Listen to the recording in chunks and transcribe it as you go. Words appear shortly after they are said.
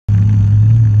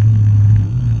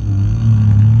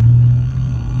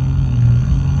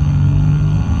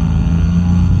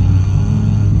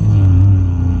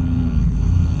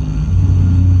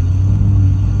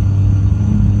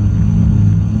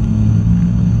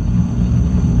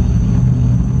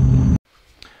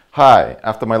Hi,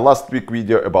 after my last week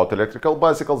video about electrical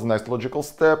bicycles, the next logical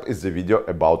step is the video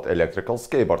about electrical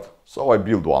skateboard. So I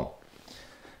built one.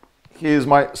 Here is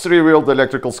my 3-wheeled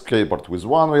electrical skateboard with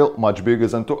one wheel much bigger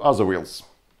than 2 other wheels.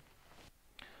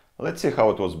 Let's see how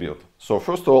it was built. So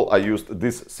first of all, I used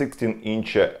this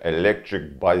 16-inch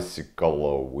electric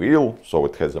bicycle wheel, so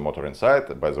it has a motor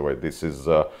inside. By the way, this is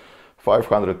a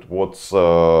 500 watts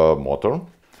motor.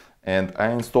 And I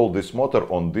installed this motor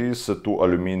on these 2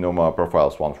 aluminum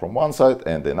profiles, one from one side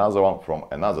and another one from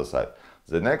another side.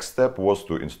 The next step was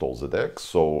to install the deck.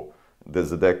 So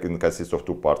the deck consists of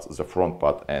 2 parts, the front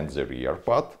part and the rear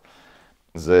part.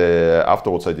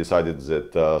 Afterwards I decided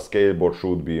that skateboard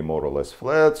should be more or less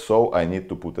flat, so I need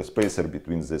to put a spacer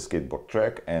between the skateboard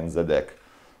track and the deck.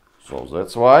 So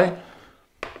that's why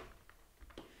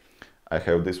I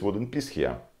have this wooden piece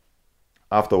here.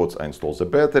 Afterwards I install the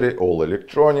battery, all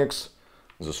electronics,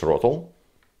 the throttle,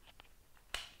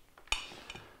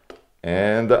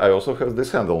 and I also have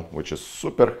this handle, which is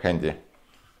super handy,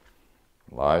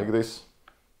 like this.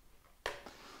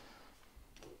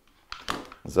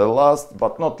 The last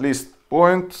but not least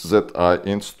point that I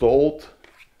installed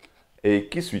a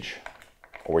key switch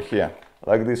over here.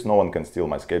 Like this, no one can steal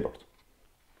my skateboard.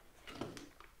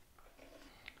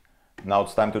 Now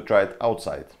it's time to try it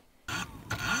outside.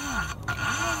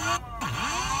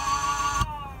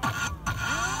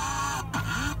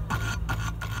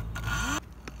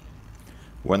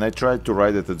 When I tried to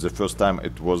ride it the first time,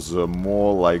 it was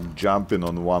more like jumping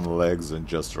on one leg than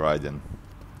just riding.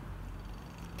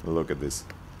 Look at this.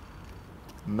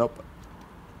 Nope.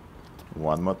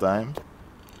 One more time.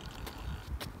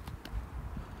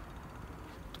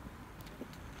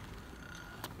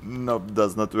 Nope,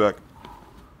 does not work.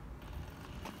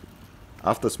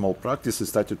 After small practice, it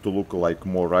started to look like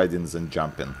more riding than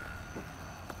jumping.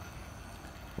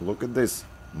 Look at this.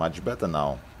 Much better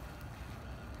now.